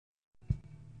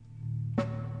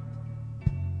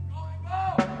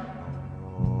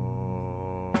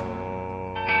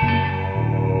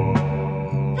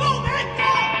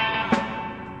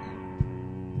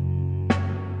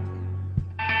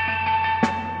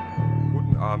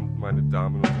meine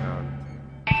Damen und Herren.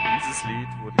 Dieses Lied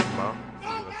wurde gemacht zu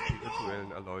ihrer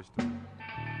spirituellen Erleuchtung.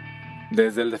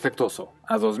 Desde el defectuoso,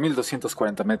 a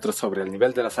 2240 metros sobre el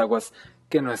nivel de las aguas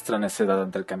que nuestra necedad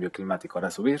ante el cambio climático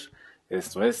hará subir,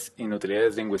 esto es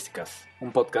Inutilidades Lingüísticas,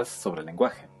 un podcast sobre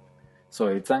lenguaje.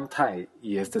 Soy Zhang Tai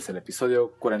y este es el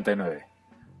episodio 49,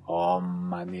 Om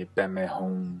Mani Padme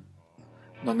Hum,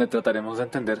 donde trataremos de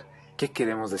entender qué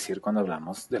queremos decir cuando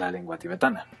hablamos de la lengua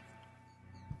tibetana.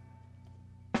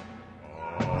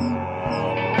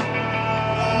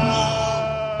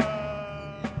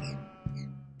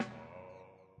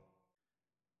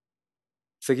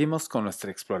 Seguimos con nuestra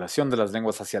exploración de las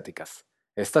lenguas asiáticas.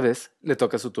 Esta vez le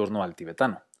toca su turno al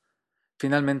tibetano.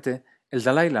 Finalmente, el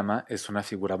Dalai Lama es una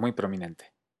figura muy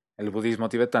prominente. El budismo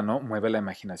tibetano mueve la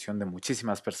imaginación de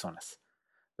muchísimas personas.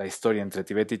 La historia entre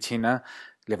Tibet y China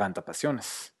levanta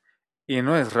pasiones. Y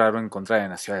no es raro encontrar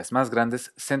en las ciudades más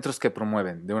grandes centros que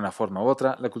promueven de una forma u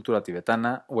otra la cultura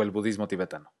tibetana o el budismo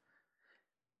tibetano.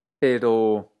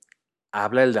 Pero,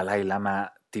 ¿habla el Dalai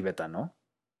Lama tibetano?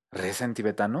 ¿Reza en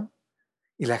tibetano?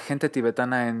 ¿Y la gente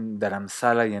tibetana en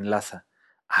Dharamsala y en Lhasa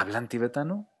hablan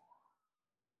tibetano?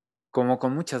 Como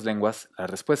con muchas lenguas, la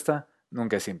respuesta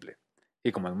nunca es simple.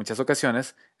 Y como en muchas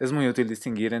ocasiones, es muy útil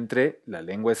distinguir entre la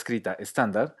lengua escrita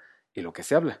estándar y lo que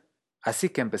se habla. Así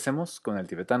que empecemos con el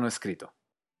tibetano escrito.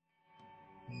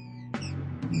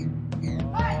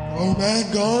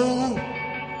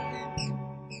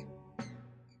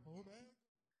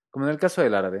 Como en el caso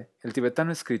del árabe, el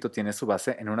tibetano escrito tiene su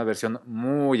base en una versión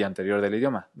muy anterior del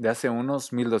idioma, de hace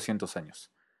unos 1200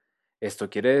 años. Esto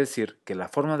quiere decir que la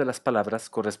forma de las palabras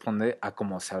corresponde a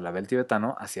cómo se hablaba el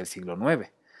tibetano hacia el siglo IX.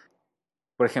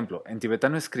 Por ejemplo, en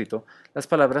tibetano escrito, las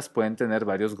palabras pueden tener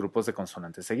varios grupos de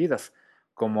consonantes seguidas,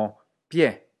 como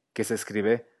pie, que se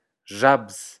escribe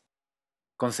rabs,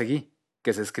 conseguí,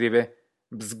 que se escribe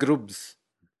bsgrubs,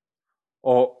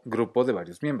 o grupo de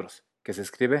varios miembros, que se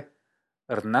escribe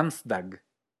rnamsdag,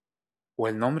 o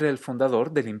el nombre del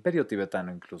fundador del imperio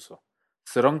tibetano incluso,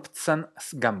 Srongtsan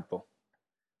Sgampo.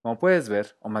 Como puedes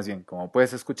ver, o más bien como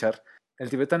puedes escuchar, el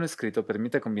tibetano escrito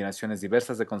permite combinaciones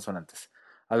diversas de consonantes,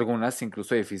 algunas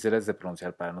incluso difíciles de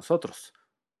pronunciar para nosotros.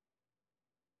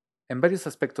 En varios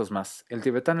aspectos más, el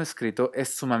tibetano escrito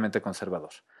es sumamente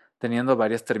conservador, teniendo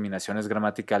varias terminaciones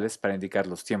gramaticales para indicar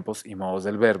los tiempos y modos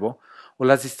del verbo o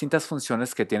las distintas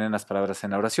funciones que tienen las palabras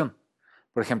en la oración.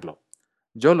 Por ejemplo,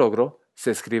 yo logro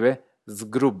se escribe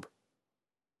zgrub,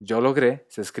 yo logré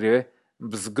se escribe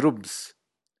bsgrubs,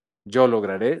 yo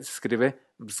lograré se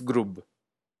escribe bsgrub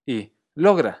y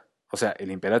logra, o sea,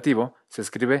 el imperativo, se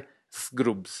escribe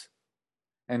sgrubs.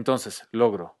 Entonces,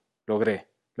 logro,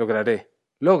 logré, lograré,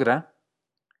 logra,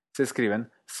 se escriben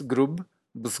sgrub,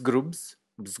 bsgrubs,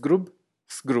 bsgrub,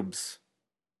 sgrubs.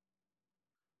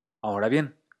 Ahora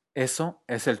bien, eso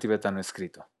es el tibetano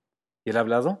escrito. ¿Y el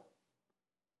hablado?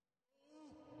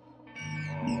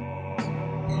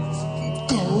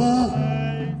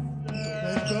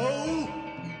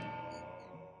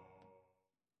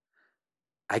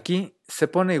 Aquí se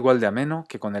pone igual de ameno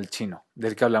que con el chino,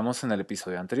 del que hablamos en el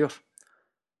episodio anterior.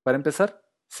 Para empezar,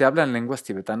 se hablan lenguas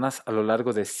tibetanas a lo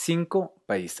largo de 5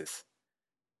 países.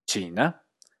 China,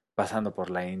 pasando por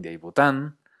la India y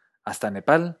Bután, hasta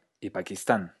Nepal y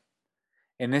Pakistán.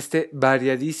 En este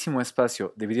variadísimo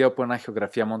espacio, dividido por una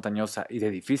geografía montañosa y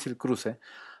de difícil cruce,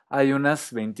 hay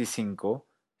unas 25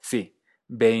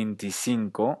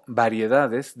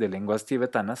 variedades de lenguas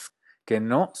tibetanas que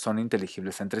no son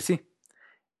inteligibles entre sí.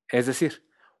 Es decir,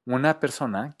 una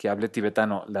persona que hable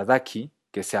tibetano ladakhi,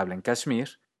 que se habla en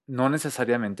Kashmir, no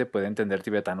necesariamente puede entender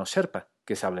tibetano sherpa,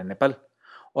 que se habla en Nepal,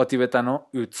 o tibetano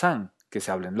Yuzhang, que se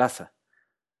habla en Lhasa.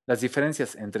 Las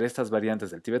diferencias entre estas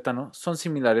variantes del tibetano son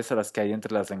similares a las que hay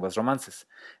entre las lenguas romances,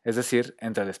 es decir,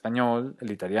 entre el español, el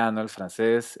italiano, el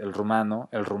francés, el rumano,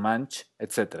 el romanche,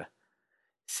 etc.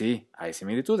 Sí, hay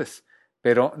similitudes,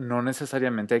 pero no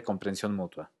necesariamente hay comprensión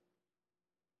mutua.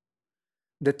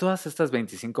 De todas estas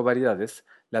 25 variedades,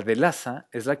 la de Lhasa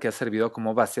es la que ha servido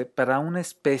como base para una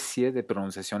especie de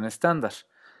pronunciación estándar,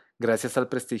 gracias al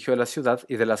prestigio de la ciudad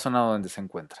y de la zona donde se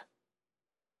encuentra.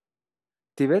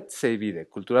 Tibet se divide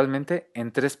culturalmente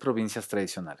en 3 provincias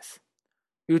tradicionales.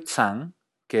 Yuzhang,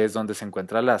 que es donde se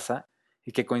encuentra Lhasa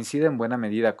y que coincide en buena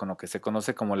medida con lo que se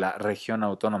conoce como la región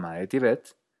autónoma de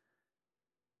Tibet.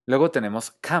 Luego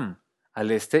tenemos Kham,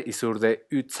 al este y sur de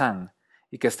Yuzhang,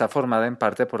 y que está formada en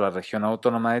parte por la región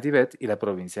autónoma de Tibet y la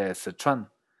provincia de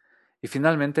Sichuan. Y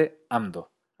finalmente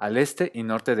Amdo, al este y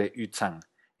norte de Yuzhang,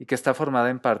 y que está formada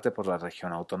en parte por la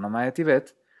región autónoma de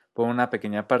Tibet, por una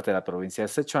pequeña parte de la provincia de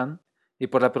Sichuan y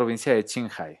por la provincia de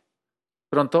Qinghai.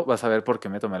 Pronto vas a ver por qué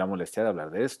me tomé la molestia de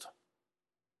hablar de esto.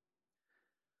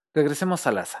 Regresemos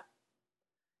a Lhasa.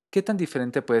 ¿Qué tan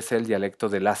diferente puede ser el dialecto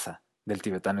de Lhasa del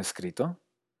tibetano escrito?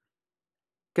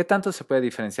 ¿Qué tanto se puede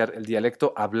diferenciar el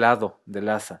dialecto hablado de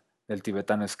Lhasa del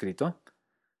tibetano escrito?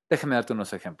 Déjame darte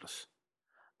unos ejemplos.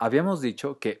 Habíamos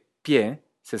dicho que pie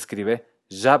se escribe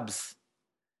jabs.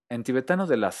 En tibetano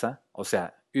de Lhasa, o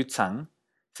sea, Yutsang,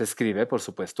 se escribe, por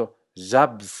supuesto,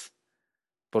 jabs,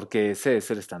 porque ese es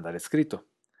el estándar escrito,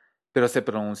 pero se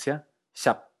pronuncia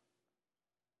shap.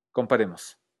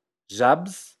 Comparemos.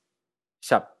 Jabs,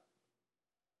 shap.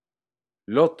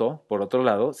 Loto, por otro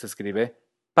lado, se escribe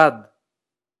pad,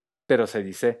 pero se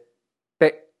dice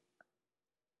pe.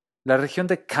 La región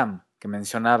de Kham, que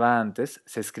mencionaba antes,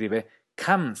 se escribe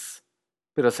khams,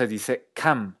 pero se dice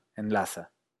kham en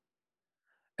Lhasa.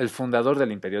 El fundador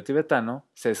del imperio tibetano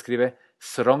se escribe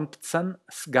Srongtsan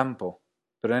Sgampo,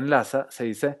 pero en Lhasa se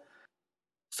dice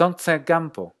Songtse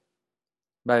Gampo.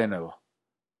 Va de nuevo.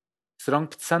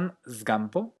 Srongtsan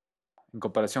Sgampo en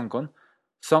comparación con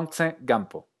Songtse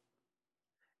Gampo.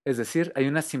 Es decir, hay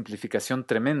una simplificación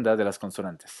tremenda de las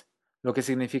consonantes, lo que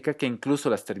significa que incluso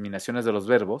las terminaciones de los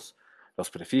verbos,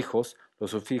 los prefijos,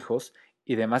 los sufijos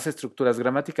y demás estructuras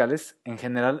gramaticales en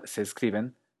general se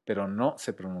escriben, pero no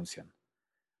se pronuncian.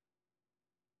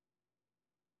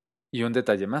 Y un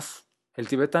detalle más, el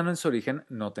tibetano en su origen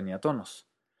no tenía tonos.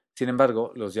 Sin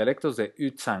embargo, los dialectos de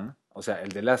Yutsang, o sea, el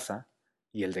de Lhasa,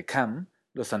 y el de Kham,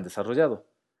 los han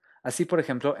desarrollado. Así, por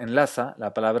ejemplo, en Lhasa,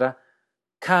 la palabra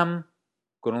Kham,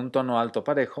 con un tono alto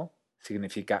parejo,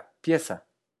 significa pieza.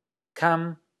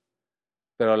 Kham,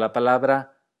 pero la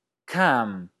palabra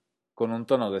Kham, con un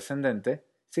tono descendente,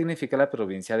 significa la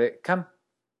provincia de Kham.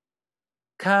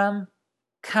 Kham,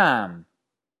 Kham.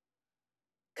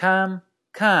 Kham,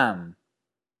 Kham.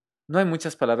 No hay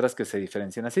muchas palabras que se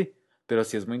diferencien así, pero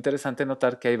sí es muy interesante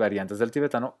notar que hay variantes del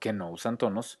tibetano que no usan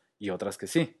tonos y otras que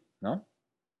sí, ¿no?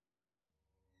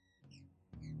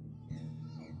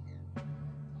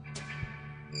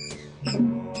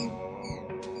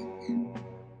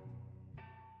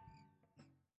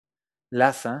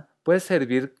 Lhasa puede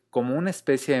servir como una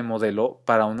especie de modelo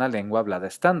para una lengua hablada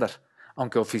estándar,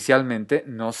 aunque oficialmente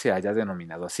no se haya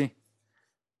denominado así.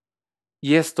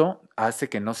 Y esto hace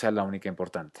que no sea la única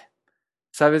importante.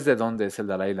 ¿Sabes de dónde es el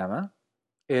Dalai Lama?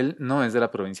 Él no es de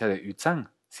la provincia de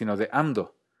Yutsang, sino de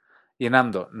Amdo. Y en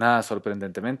Amdo, nada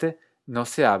sorprendentemente, no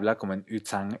se habla como en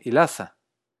Yutsang y Lhasa.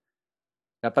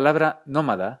 La palabra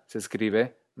nómada se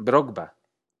escribe brogba.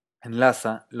 En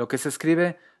Lhasa, lo que se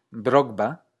escribe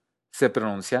brogba se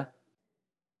pronuncia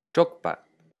chokpa.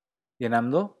 Y en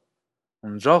Amdo,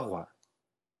 njogwa.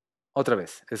 Otra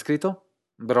vez, escrito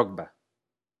brogba.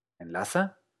 En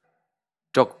Lhasa,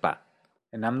 chokpa.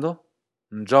 En Amdo,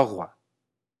 njogwa.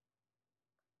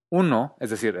 Uno, es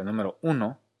decir, el número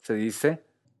uno, se dice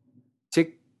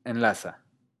chik en Lhasa,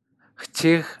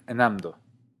 chig en Amdo.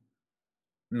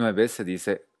 9 se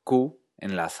dice Q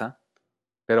en Lhasa,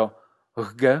 pero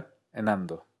G en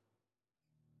Amdo.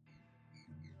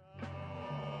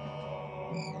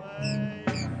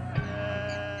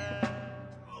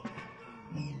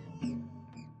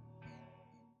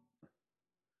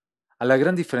 A la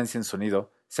gran diferencia en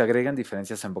sonido se agregan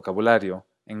diferencias en vocabulario,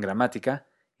 en gramática,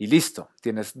 y listo,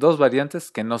 tienes dos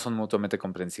variantes que no son mutuamente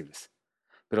comprensibles.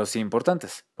 Pero sí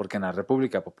importantes, porque en la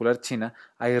República Popular China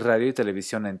hay radio y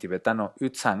televisión en tibetano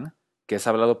Yutsang, que es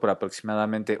hablado por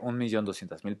aproximadamente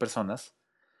 1.200.000 personas,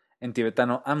 en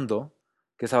tibetano Amdo,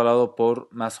 que es hablado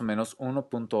por más o menos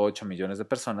 1.8 millones de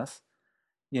personas,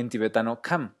 y en tibetano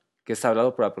Kham, que es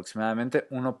hablado por aproximadamente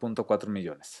 1.4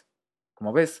 millones.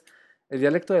 Como ves, el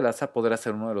dialecto de Lhasa podrá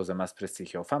ser uno de los de más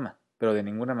prestigio o fama, pero de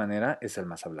ninguna manera es el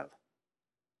más hablado.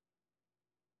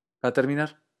 Para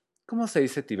terminar, ¿cómo se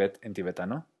dice Tibet en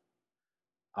tibetano?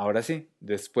 Ahora sí,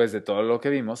 después de todo lo que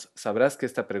vimos, sabrás que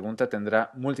esta pregunta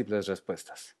tendrá múltiples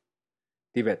respuestas.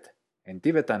 Tibet, en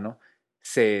tibetano,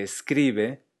 se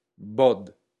escribe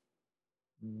bod,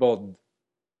 bod,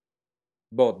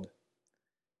 bod,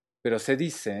 pero se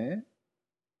dice,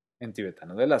 en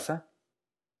tibetano de Lhasa,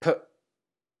 p,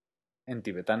 en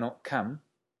tibetano kham,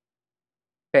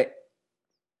 pe,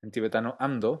 en tibetano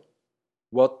amdo,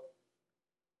 wot,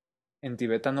 en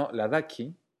tibetano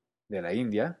ladakhi, de la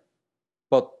India,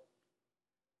 pot,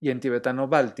 y en tibetano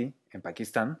balti, en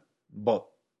Pakistán, bod.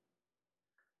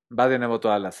 Va de nuevo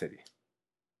toda la serie.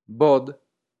 Bod,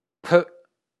 p,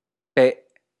 pe,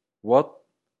 wot,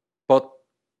 pot,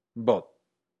 bod.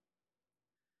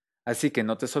 Así que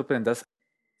no te sorprendas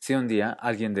si un día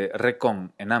alguien de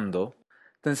Recon en Amdo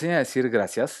te enseña a decir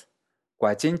gracias,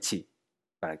 Kwachinchi,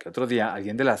 para que otro día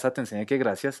alguien de Lhasa te enseñe que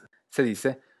gracias se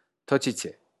dice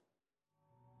Tochiche.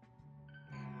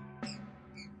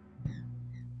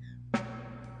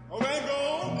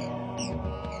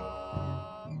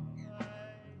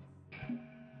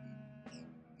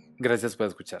 Gracias por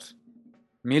escuchar.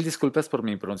 Mil disculpas por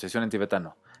mi pronunciación en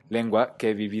tibetano, lengua que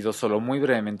he vivido solo muy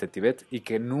brevemente en Tibet y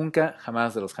que nunca,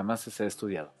 jamás de los jamases he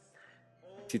estudiado.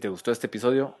 Si te gustó este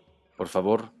episodio, por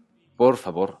favor, por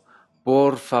favor,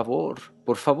 por favor,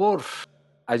 por favor,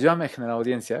 ayúdame a generar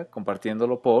audiencia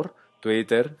compartiéndolo por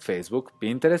Twitter, Facebook,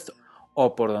 Pinterest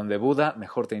o por donde Buda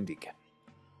mejor te indique.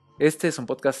 Este es un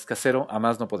podcast casero a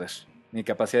más no poder. Mi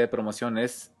capacidad de promoción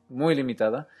es muy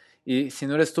limitada y si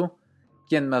no eres tú,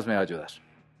 ¿quién más me va a ayudar?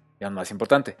 Y aún más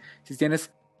importante, si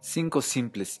tienes 5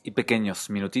 simples y pequeños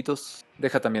minutitos,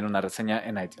 deja también una reseña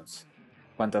en iTunes.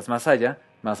 Cuantas más haya,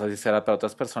 más fácil será para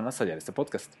otras personas hallar este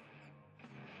podcast.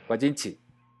 Wajinchi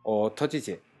o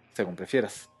Tojiche, según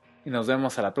prefieras. Y nos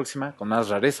vemos a la próxima con más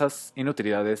rarezas,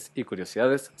 inutilidades y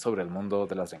curiosidades sobre el mundo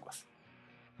de las lenguas.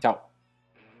 Chao.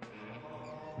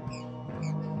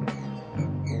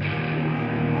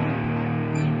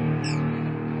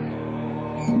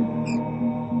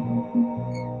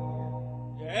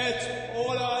 Jetzt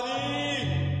oder nie!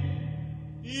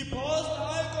 Die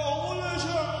postalkoholische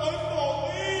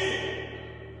Euphorie!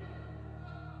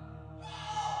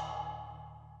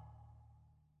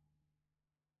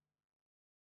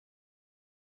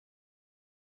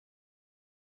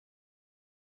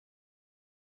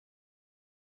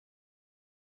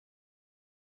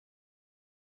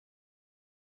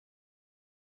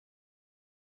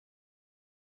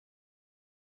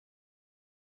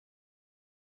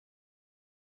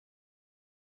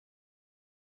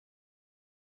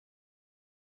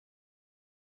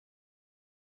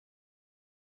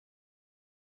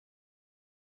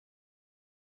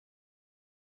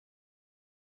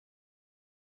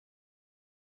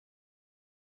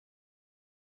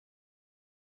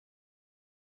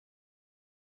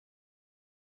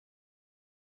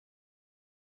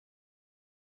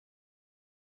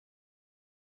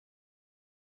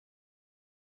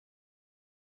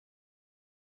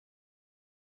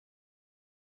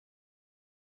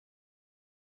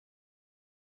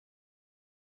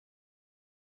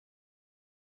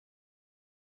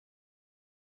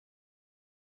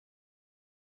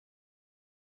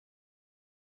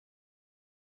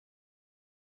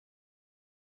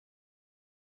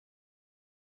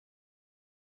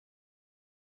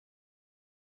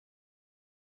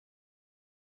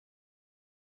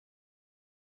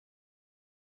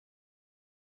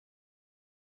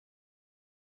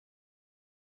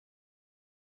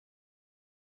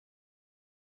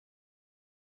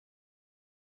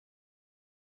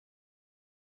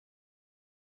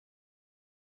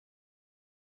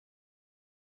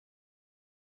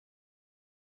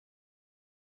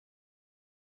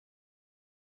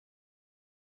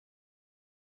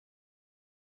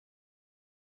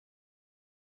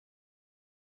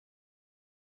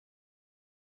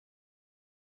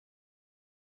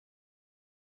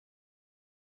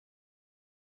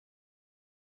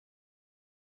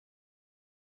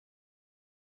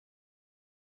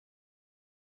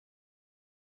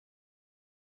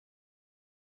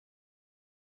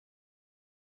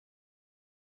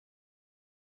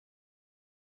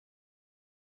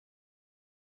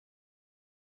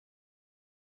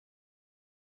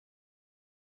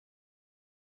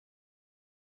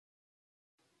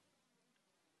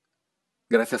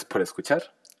 Gracias por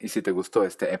escuchar y si te gustó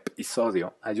este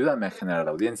episodio, ayúdame a generar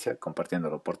audiencia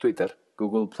compartiéndolo por Twitter,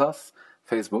 Google+,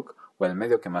 Facebook o el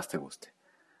medio que más te guste.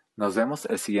 Nos vemos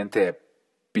el siguiente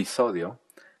episodio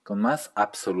con más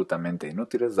absolutamente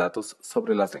inútiles datos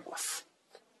sobre las lenguas.